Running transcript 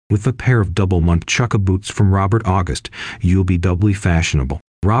With a pair of double Nunchaka boots from Robert August, you'll be doubly fashionable.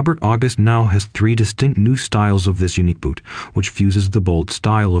 Robert August now has 3 distinct new styles of this unique boot, which fuses the bold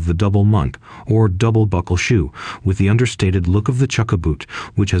style of the double monk, or double buckle shoe, with the understated look of the chukka boot,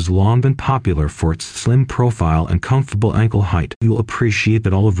 which has long been popular for its slim profile and comfortable ankle height. You'll appreciate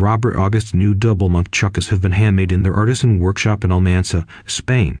that all of Robert August's new double monk chukkas have been handmade in their artisan workshop in Almansa,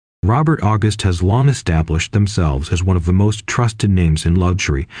 Spain. Robert August has long established themselves as one of the most trusted names in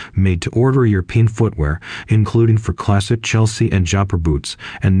luxury, made-to-order European footwear, including for classic Chelsea and Jopper boots,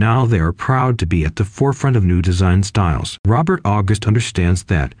 and now they are proud to be at the forefront of new design styles. Robert August understands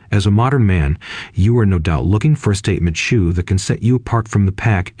that, as a modern man, you are no doubt looking for a statement shoe that can set you apart from the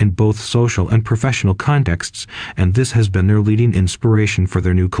pack in both social and professional contexts, and this has been their leading inspiration for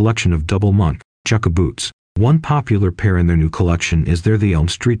their new collection of double Nunchaka boots. One popular pair in their new collection is the Elm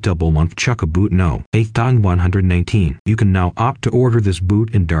Street Double Nunchaka Boot No. 8119. You can now opt to order this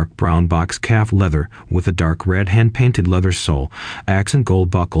boot in dark brown box calf leather with a dark red hand-painted leather sole, accent gold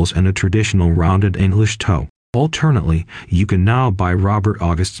buckles, and a traditional rounded English toe. Alternately, you can now buy Robert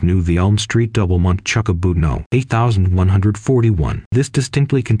August's new The Elm Street Double Nunchaka Boot No. 8141. This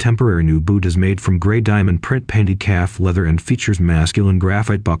distinctly contemporary new boot is made from gray diamond print painted calf leather and features masculine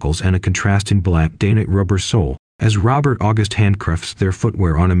graphite buckles and a contrasting black Dainite rubber sole. As Robert August handcrafts their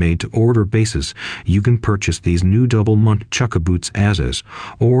footwear on a made-to-order basis, you can purchase these new double Nunchaka boots as is,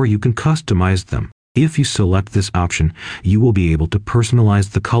 or you can customize them. If you select this option, you will be able to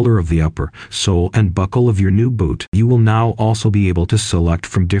personalize the color of the upper, sole, and buckle of your new boot. You will now also be able to select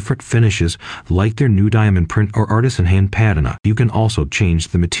from different finishes, like their new diamond print or artisan hand patina. You can also change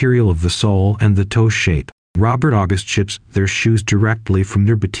the material of the sole and the toe shape. Robert August ships their shoes directly from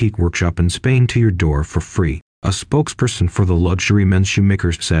their boutique workshop in Spain to your door for free. A spokesperson for the luxury men's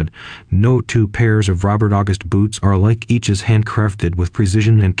shoemakers said, "No 2 pairs of Robert August boots are alike. Each is handcrafted with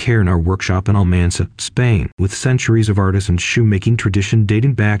precision and care in our workshop in Almansa, Spain. With centuries of artisan shoemaking tradition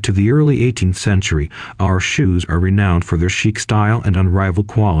dating back to the early 18th century, our shoes are renowned for their chic style and unrivaled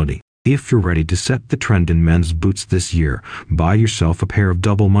quality." If you're ready to set the trend in men's boots this year, buy yourself a pair of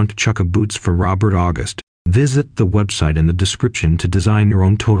double Nunchaka boots from Robert August. Visit the website in the description to design your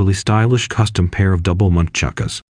own totally stylish custom pair of double Nunchakas.